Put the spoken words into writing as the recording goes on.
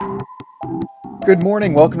Good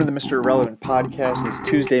morning. Welcome to the Mr. Irrelevant podcast. It's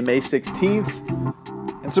Tuesday, May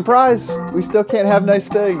 16th. And surprise, we still can't have nice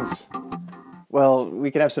things. Well, we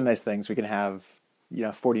can have some nice things. We can have,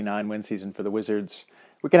 49 win season for the Wizards.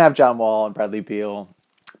 We can have John Wall and Bradley Beal,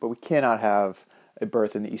 but we cannot have a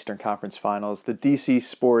berth in the Eastern Conference Finals. The DC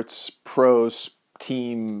Sports Pros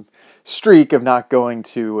team streak of not going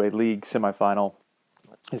to a league semifinal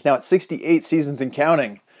is now at 68 seasons and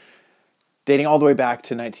counting, dating all the way back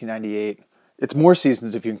to 1998. It's more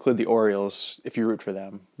seasons if you include the Orioles, if you root for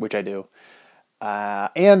them, which I do.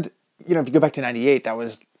 And if you go back to 98, that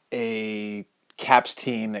was a Caps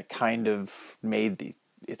team that kind of made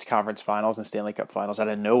its conference finals and Stanley Cup finals out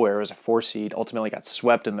of nowhere. It was a 4 seed, ultimately got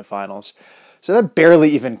swept in the finals. So that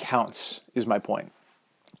barely even counts, is my point.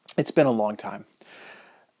 It's been a long time.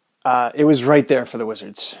 It was right there for the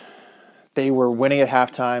Wizards. They were winning at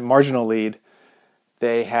halftime, marginal lead.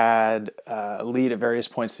 They had a lead at various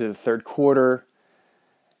points through the third quarter,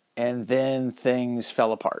 and then things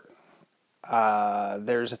fell apart.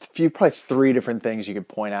 There's probably 3 different things you could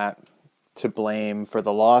point at to blame for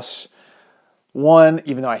the loss. One,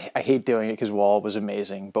 even though I hate doing it because Wall was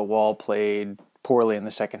amazing, but Wall played poorly in the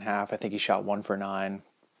second half. I think he shot 1 for 9.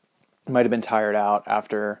 He might have been tired out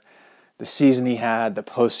after the season he had, the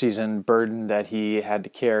postseason burden that he had to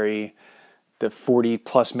carry, the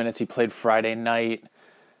 40-plus minutes he played Friday night.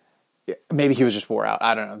 Maybe he was just wore out.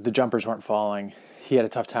 I don't know. The jumpers weren't falling. He had a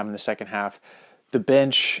tough time in the second half. The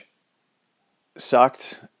bench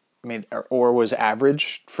sucked. Or was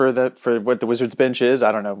average for what the Wizards bench is.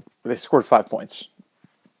 I don't know. They scored 5 points.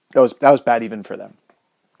 That was bad even for them.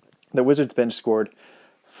 The Wizards bench scored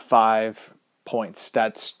 5 points.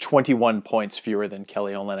 That's 21 points fewer than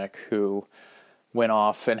Kelly Olynyk, who went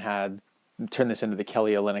off and turned this into the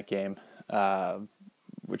Kelly Olynyk game,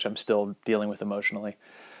 which I'm still dealing with emotionally.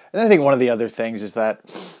 And then I think one of the other things is that,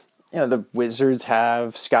 the Wizards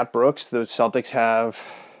have Scott Brooks, the Celtics have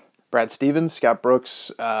Brad Stevens. Scott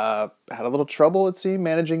Brooks had a little trouble, it seemed,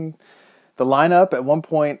 managing the lineup. At one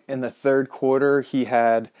point in the third quarter, he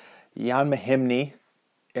had Jan Mahimny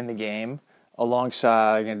in the game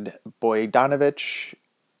alongside Bojan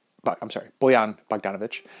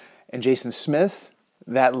Bogdanovic and Jason Smith.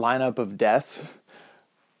 That lineup of death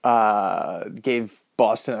gave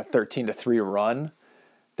Boston a 13-3 run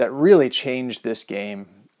that really changed this game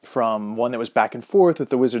from one that was back and forth with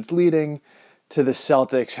the Wizards leading to the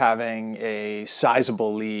Celtics having a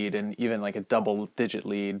sizable lead and even like a double-digit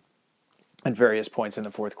lead at various points in the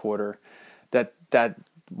fourth quarter that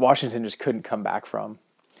Washington just couldn't come back from.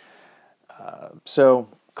 So,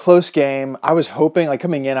 close game. I was hoping,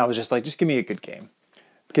 coming in, I was just give me a good game.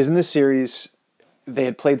 Because in this series, they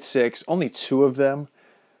had played 6. Only 2 of them,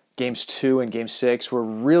 games 2 and game 6, were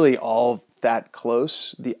really all that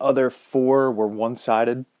close. The other 4 were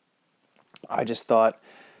one-sided. I just thought,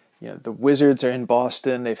 the Wizards are in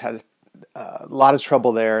Boston. They've had a lot of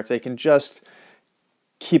trouble there. If they can just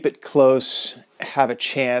keep it close, have a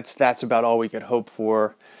chance, that's about all we could hope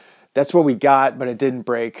for. That's what we got, but it didn't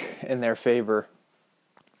break in their favor.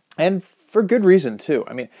 And for good reason, too.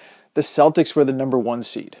 The Celtics were the number 1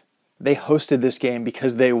 seed. They hosted this game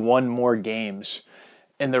because they won more games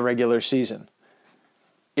in the regular season.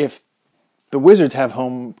 If the Wizards have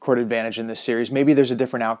home court advantage in this series, maybe there's a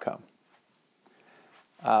different outcome.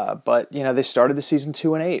 But they started the season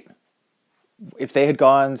 2-8. If they had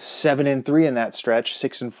gone 7-3 in that stretch,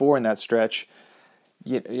 6-4 in that stretch,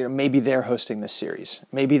 maybe they're hosting this series.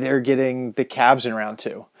 Maybe they're getting the Cavs in round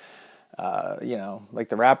 2, like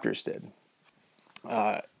the Raptors did.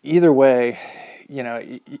 Either way,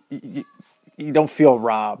 you don't feel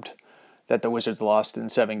robbed that the Wizards lost in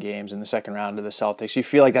 7 games in the second round to the Celtics. You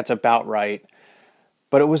feel like that's about right.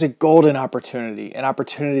 But it was a golden opportunity, an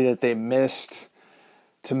opportunity that they missed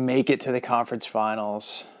to make it to the conference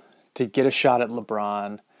finals, to get a shot at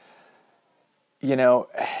LeBron.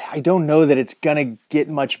 I don't know that it's going to get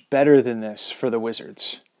much better than this for the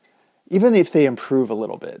Wizards, even if they improve a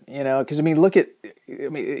little bit, because,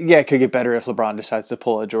 it could get better if LeBron decides to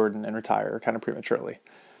pull a Jordan and retire kind of prematurely.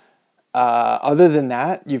 Other than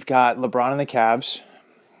that, you've got LeBron and the Cavs,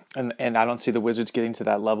 and I don't see the Wizards getting to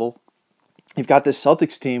that level. You've got this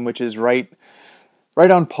Celtics team, which is right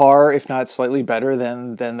on par, if not slightly better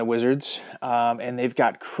than the Wizards, and they've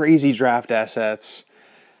got crazy draft assets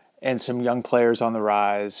and some young players on the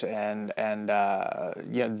rise, and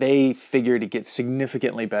they figure to get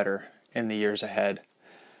significantly better in the years ahead.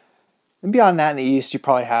 And beyond that, in the East, you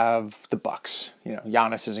probably have the Bucks.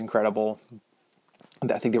 Giannis is incredible.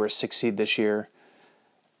 I think they were a 6 seed this year.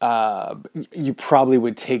 You probably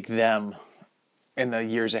would take them in the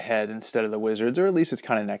years ahead instead of the Wizards, or at least it's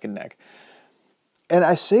kind of neck and neck. And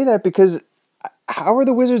I say that because how are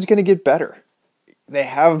the Wizards going to get better? They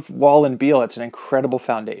have Wall and Beal. That's an incredible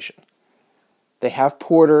foundation. They have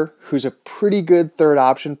Porter, who's a pretty good third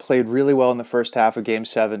option, played really well in the first half of Game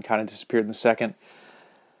 7, kind of disappeared in the second.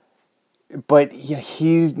 But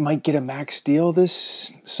he might get a max deal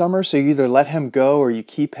this summer, so you either let him go or you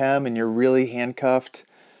keep him and you're really handcuffed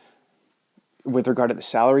with regard to the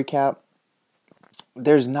salary cap.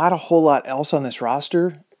 There's not a whole lot else on this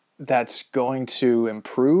roster that's going to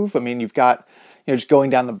improve. I mean, you've got, just going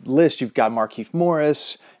down the list, you've got Markieff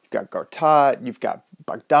Morris, you've got Gortat, you've got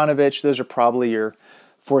Bogdanovich. Those are probably your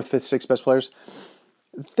 4th, 5th, 6th best players.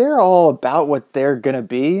 They're all about what they're going to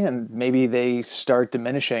be, and maybe they start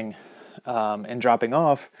diminishing and dropping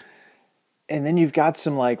off. And then you've got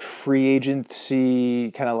some like free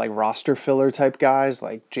agency, kind of like roster filler type guys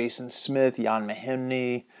like Jason Smith, Jan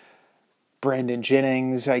Mahimny, Brandon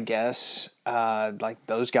Jennings, I guess. Like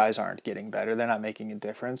those guys aren't getting better. They're not making a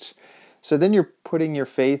difference. So then you're putting your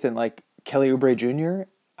faith in like Kelly Oubre Jr.,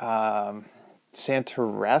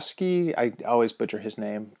 Satoransky. I always butcher his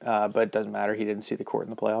name, but it doesn't matter. He didn't see the court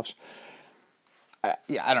in the playoffs. I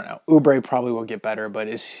don't know. Oubre probably will get better, but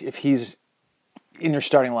if he's in your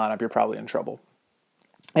starting lineup, you're probably in trouble.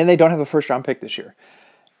 And they don't have a first-round pick this year.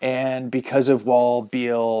 And because of Wall,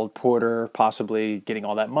 Beal, Porter possibly getting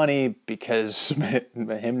all that money, because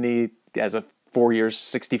Mahimny has a 4 years,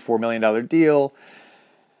 $64 million deal,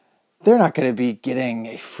 they're not going to be getting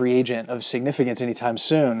a free agent of significance anytime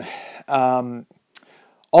soon. All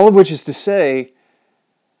of which is to say,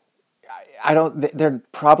 they're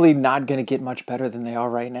probably not going to get much better than they are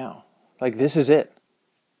right now. Like, this is it.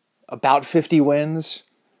 About 50 wins,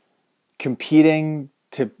 competing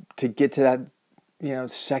to get to that,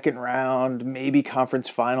 second round, maybe conference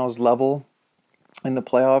finals level in the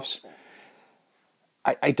playoffs.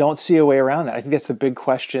 I don't see a way around that. I think that's the big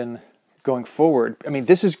question going forward. I mean,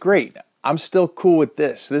 this is great. I'm still cool with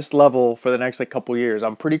this level for the next couple years.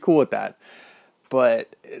 I'm pretty cool with that.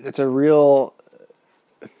 But it's a real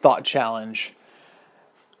thought challenge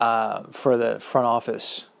for the front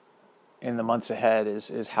office in the months ahead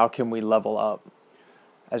is how can we level up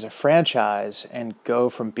as a franchise and go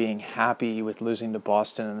from being happy with losing to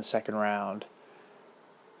Boston in the second round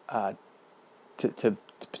to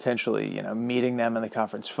potentially meeting them in the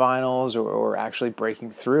conference finals or actually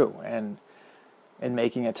breaking through and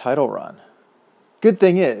making a title run. Good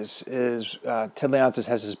thing is Ted Leonsis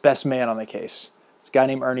has his best man on the case. This guy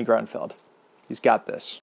named Ernie Grunfeld. He's got this.